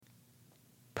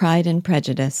Pride and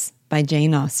Prejudice by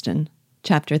Jane Austen,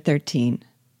 Chapter 13.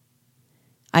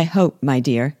 "I hope, my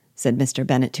dear," said Mr.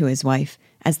 Bennet to his wife,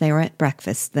 as they were at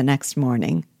breakfast the next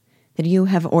morning, "that you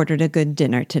have ordered a good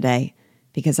dinner today,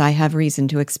 because I have reason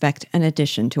to expect an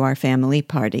addition to our family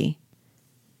party."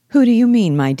 "Who do you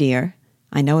mean, my dear?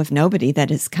 I know of nobody that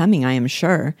is coming, I am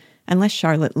sure, unless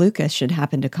Charlotte Lucas should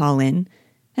happen to call in,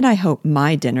 and I hope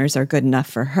my dinners are good enough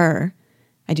for her.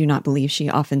 I do not believe she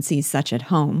often sees such at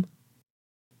home.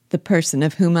 The person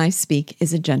of whom I speak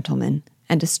is a gentleman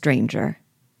and a stranger."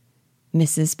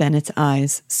 Mrs. Bennet's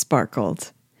eyes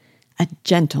sparkled. "A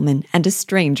gentleman and a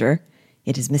stranger!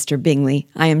 It is Mr. Bingley,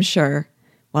 I am sure.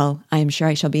 Well, I am sure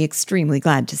I shall be extremely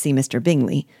glad to see Mr.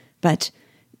 Bingley, but,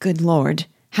 good Lord,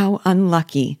 how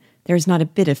unlucky! There is not a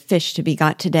bit of fish to be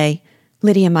got today.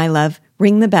 Lydia, my love,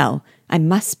 ring the bell. I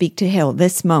must speak to Hill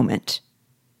this moment."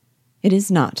 "It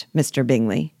is not Mr.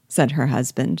 Bingley," said her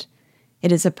husband.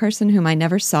 "It is a person whom I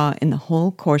never saw in the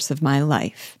whole course of my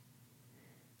life."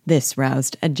 This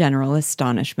roused a general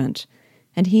astonishment,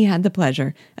 and he had the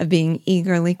pleasure of being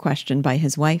eagerly questioned by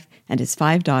his wife and his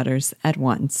 5 daughters at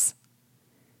once.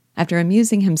 After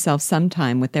amusing himself some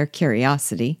time with their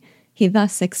curiosity, he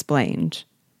thus explained: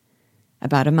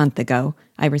 "About a month ago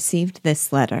I received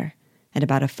this letter, and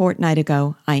about a fortnight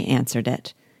ago I answered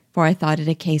it, for I thought it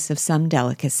a case of some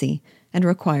delicacy and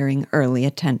requiring early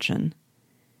attention.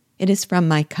 It is from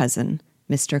my cousin,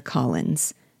 Mr.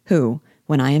 Collins, who,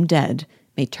 when I am dead,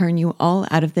 may turn you all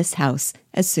out of this house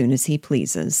as soon as he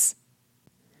pleases."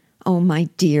 "Oh, my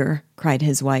dear," cried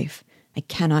his wife, "I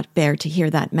cannot bear to hear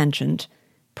that mentioned.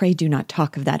 Pray do not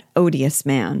talk of that odious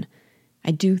man. I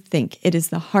do think it is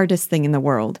the hardest thing in the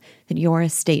world that your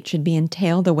estate should be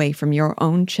entailed away from your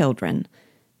own children,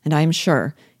 and I am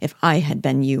sure, if I had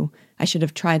been you, I should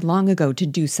have tried long ago to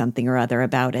do something or other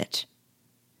about it."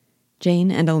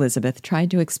 Jane and Elizabeth tried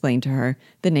to explain to her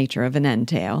the nature of an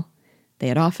entail. They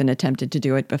had often attempted to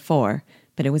do it before,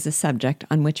 but it was a subject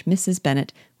on which Mrs.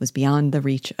 Bennet was beyond the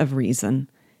reach of reason,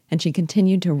 and she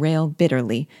continued to rail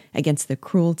bitterly against the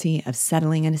cruelty of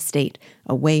settling an estate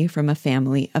away from a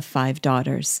family of 5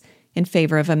 daughters, in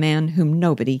favor of a man whom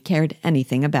nobody cared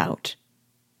anything about.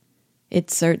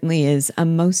 "It certainly is a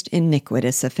most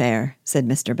iniquitous affair," said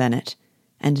Mr. Bennet,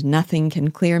 "and nothing can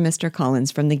clear Mr.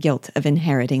 Collins from the guilt of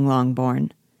inheriting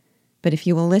Longbourn. But if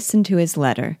you will listen to his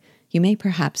letter, you may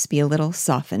perhaps be a little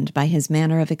softened by his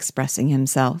manner of expressing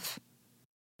himself."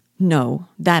 "No,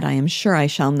 that I am sure I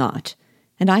shall not,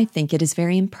 and I think it is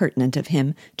very impertinent of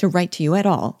him to write to you at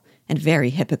all, and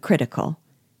very hypocritical.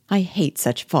 I hate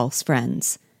such false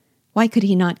friends. Why could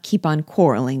he not keep on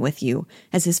quarreling with you,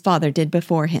 as his father did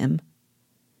before him?"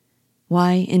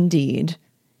 "Why, indeed?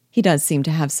 He does seem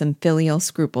to have some filial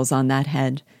scruples on that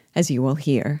head, as you will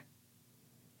hear."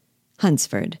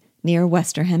 "Hunsford, near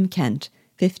Westerham, Kent,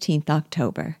 15th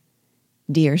October.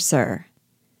 Dear Sir,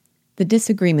 the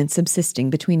disagreement subsisting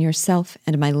between yourself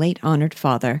and my late honored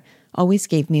father always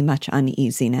gave me much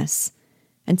uneasiness,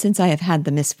 and since I have had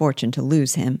the misfortune to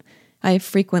lose him, I have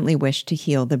frequently wished to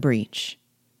heal the breach.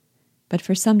 But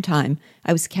for some time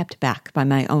I was kept back by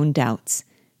my own doubts,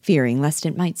 fearing lest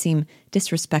it might seem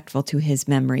disrespectful to his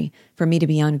memory for me to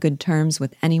be on good terms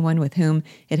with anyone with whom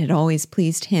it had always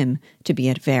pleased him to be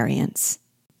at variance.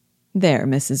 There,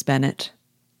 Mrs. Bennet.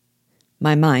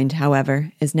 My mind,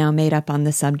 however, is now made up on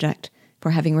the subject,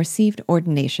 for having received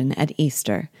ordination at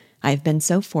Easter, I have been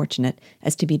so fortunate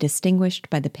as to be distinguished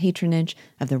by the patronage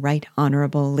of the Right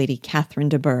Honourable Lady Catherine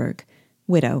de Bourgh,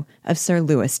 widow of Sir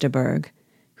Louis de Bourgh,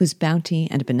 whose bounty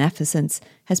and beneficence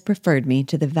has preferred me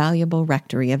to the valuable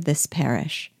rectory of this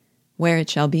parish, where it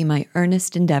shall be my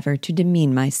earnest endeavour to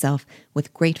demean myself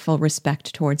with grateful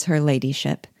respect towards her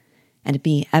ladyship, and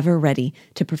be ever ready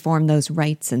to perform those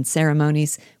rites and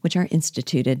ceremonies which are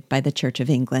instituted by the Church of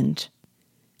England.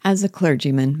 As a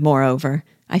clergyman, moreover,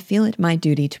 I feel it my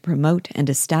duty to promote and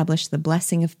establish the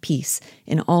blessing of peace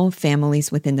in all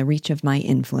families within the reach of my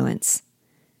influence.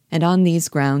 And on these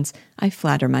grounds I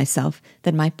flatter myself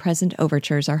that my present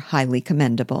overtures are highly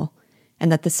commendable,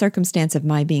 and that the circumstance of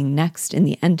my being next in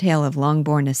the entail of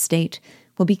Longbourn estate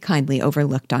will be kindly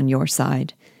overlooked on your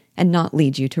side, and not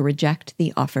lead you to reject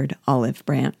the offered olive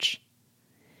branch.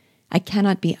 I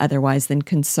cannot be otherwise than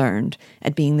concerned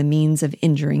at being the means of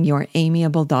injuring your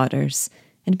amiable daughters,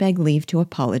 and beg leave to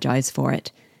apologize for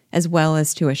it, as well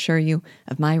as to assure you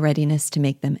of my readiness to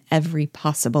make them every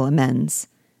possible amends,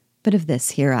 but of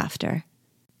this hereafter.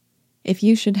 If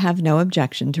you should have no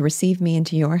objection to receive me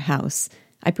into your house,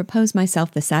 I propose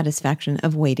myself the satisfaction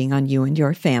of waiting on you and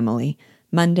your family,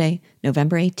 Monday,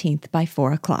 November 18th by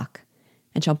 4 o'clock,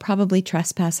 and shall probably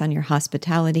trespass on your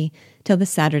hospitality till the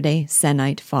Saturday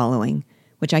se'nnight following,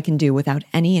 which I can do without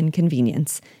any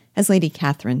inconvenience, as Lady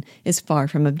Catherine is far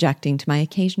from objecting to my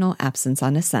occasional absence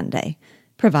on a Sunday,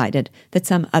 provided that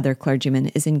some other clergyman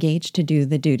is engaged to do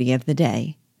the duty of the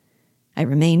day. I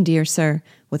remain, dear sir,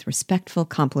 with respectful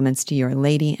compliments to your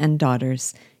lady and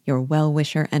daughters, your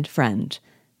well-wisher and friend,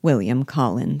 William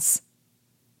Collins.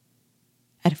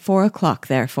 At 4 o'clock,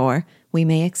 therefore, we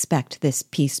may expect this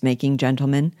peacemaking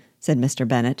gentleman, said Mr.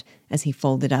 Bennet, as he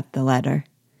folded up the letter.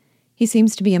 He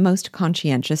seems to be a most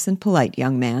conscientious and polite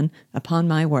young man, upon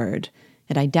my word,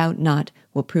 and I doubt not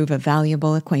will prove a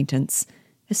valuable acquaintance,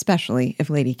 especially if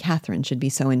Lady Catherine should be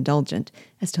so indulgent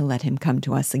as to let him come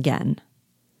to us again.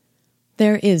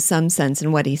 There is some sense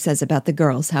in what he says about the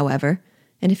girls, however,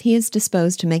 and if he is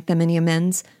disposed to make them any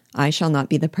amends, I shall not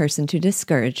be the person to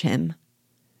discourage him.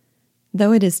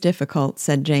 Though it is difficult,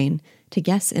 said Jane, to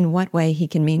guess in what way he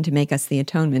can mean to make us the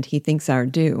atonement he thinks our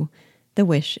due, the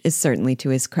wish is certainly to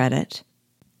his credit.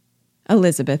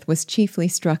 Elizabeth was chiefly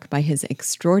struck by his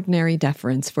extraordinary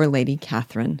deference for Lady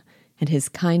Catherine, and his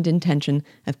kind intention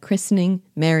of christening,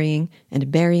 marrying,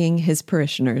 and burying his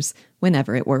parishioners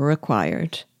whenever it were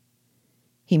required.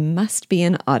 "He must be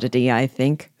an oddity, I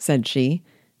think," said she.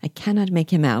 "I cannot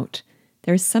make him out.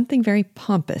 There is something very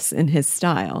pompous in his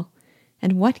style.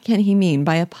 And what can he mean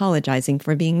by apologizing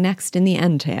for being next in the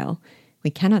entail? We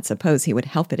cannot suppose he would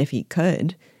help it if he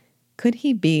could. Could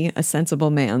he be a sensible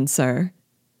man, sir?"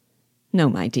 "No,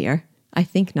 my dear, I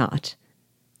think not.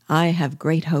 I have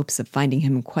great hopes of finding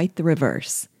him quite the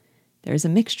reverse. There is a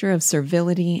mixture of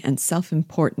servility and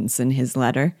self-importance in his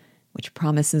letter, which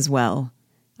promises well.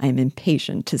 I am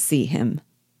impatient to see him."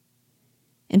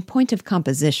 "In point of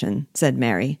composition," said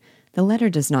Mary, "the letter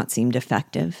does not seem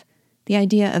defective. The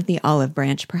idea of the olive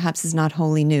branch perhaps is not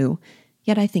wholly new,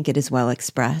 yet I think it is well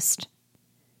expressed."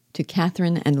 To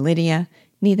Catherine and Lydia,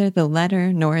 neither the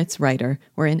letter nor its writer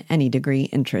were in any degree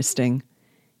interesting.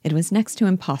 It was next to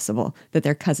impossible that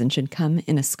their cousin should come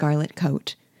in a scarlet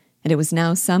coat, and it was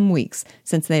now some weeks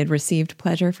since they had received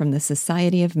pleasure from the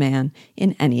society of man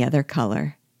in any other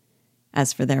color.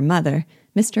 As for their mother,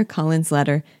 Mr. Collins'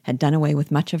 letter had done away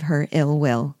with much of her ill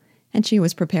will, and she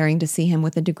was preparing to see him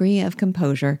with a degree of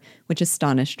composure which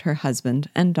astonished her husband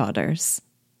and daughters.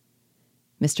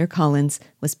 Mr. Collins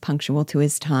was punctual to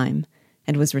his time,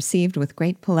 and was received with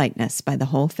great politeness by the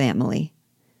whole family.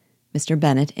 Mr.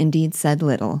 Bennet indeed said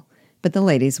little, but the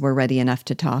ladies were ready enough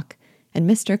to talk, and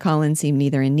Mr. Collins seemed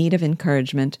neither in need of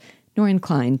encouragement nor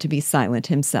inclined to be silent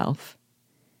himself.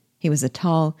 He was a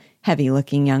tall,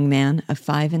 heavy-looking young man of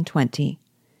 25.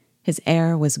 His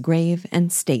air was grave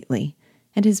and stately,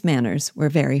 and his manners were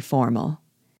very formal.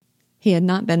 He had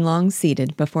not been long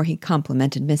seated before he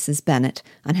complimented Mrs. Bennet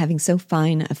on having so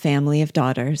fine a family of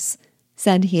daughters,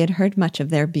 said he had heard much of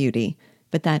their beauty,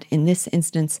 but that in this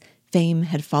instance fame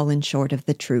had fallen short of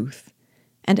the truth,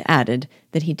 and added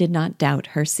that he did not doubt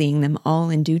her seeing them all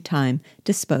in due time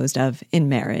disposed of in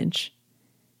marriage.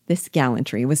 This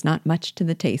gallantry was not much to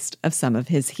the taste of some of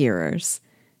his hearers,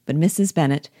 but Mrs.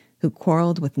 Bennet, who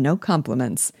quarrelled with no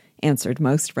compliments, answered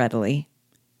most readily.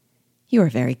 "You are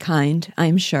very kind, I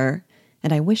am sure,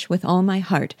 and I wish with all my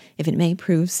heart if it may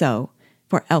prove so,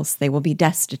 for else they will be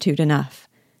destitute enough.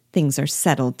 Things are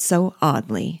settled so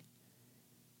oddly."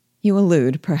 "You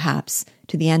allude, perhaps,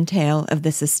 to the entail of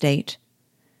this estate?"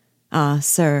 "Ah,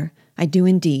 sir, I do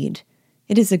indeed.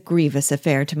 It is a grievous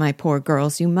affair to my poor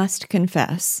girls, you must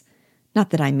confess. Not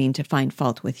that I mean to find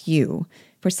fault with you,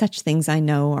 for such things I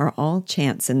know are all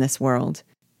chance in this world.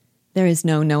 There is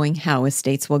no knowing how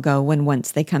estates will go when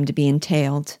once they come to be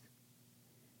entailed.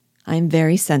 I am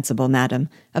very sensible, madam,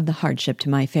 of the hardship to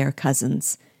my fair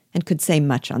cousins, and could say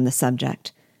much on the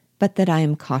subject, but that I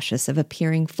am cautious of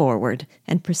appearing forward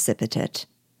and precipitate.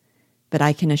 But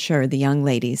I can assure the young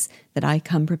ladies that I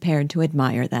come prepared to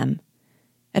admire them.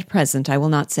 At present I will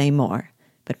not say more,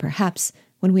 but perhaps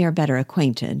when we are better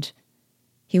acquainted."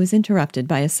 He was interrupted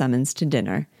by a summons to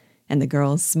dinner, and the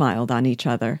girls smiled on each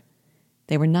other.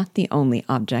 They were not the only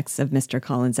objects of Mr.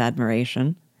 Collins'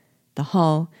 admiration. The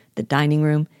hall, the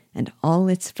dining-room, and all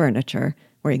its furniture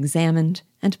were examined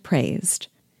and praised,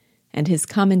 and his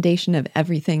commendation of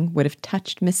everything would have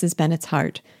touched Mrs. Bennet's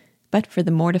heart, but for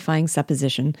the mortifying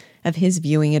supposition of his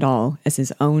viewing it all as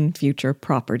his own future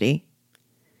property.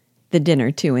 The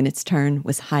dinner, too, in its turn,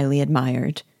 was highly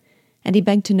admired, and he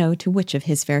begged to know to which of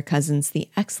his fair cousins the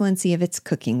excellency of its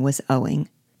cooking was owing.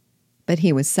 But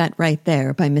he was set right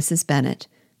there by Mrs. Bennet,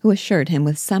 who assured him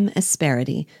with some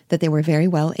asperity that they were very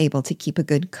well able to keep a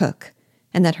good cook,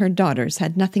 and that her daughters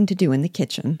had nothing to do in the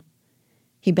kitchen.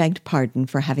 He begged pardon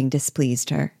for having displeased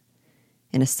her.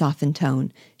 In a softened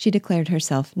tone, she declared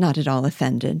herself not at all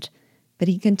offended, but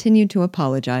he continued to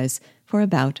apologize for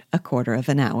about a quarter of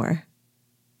an hour.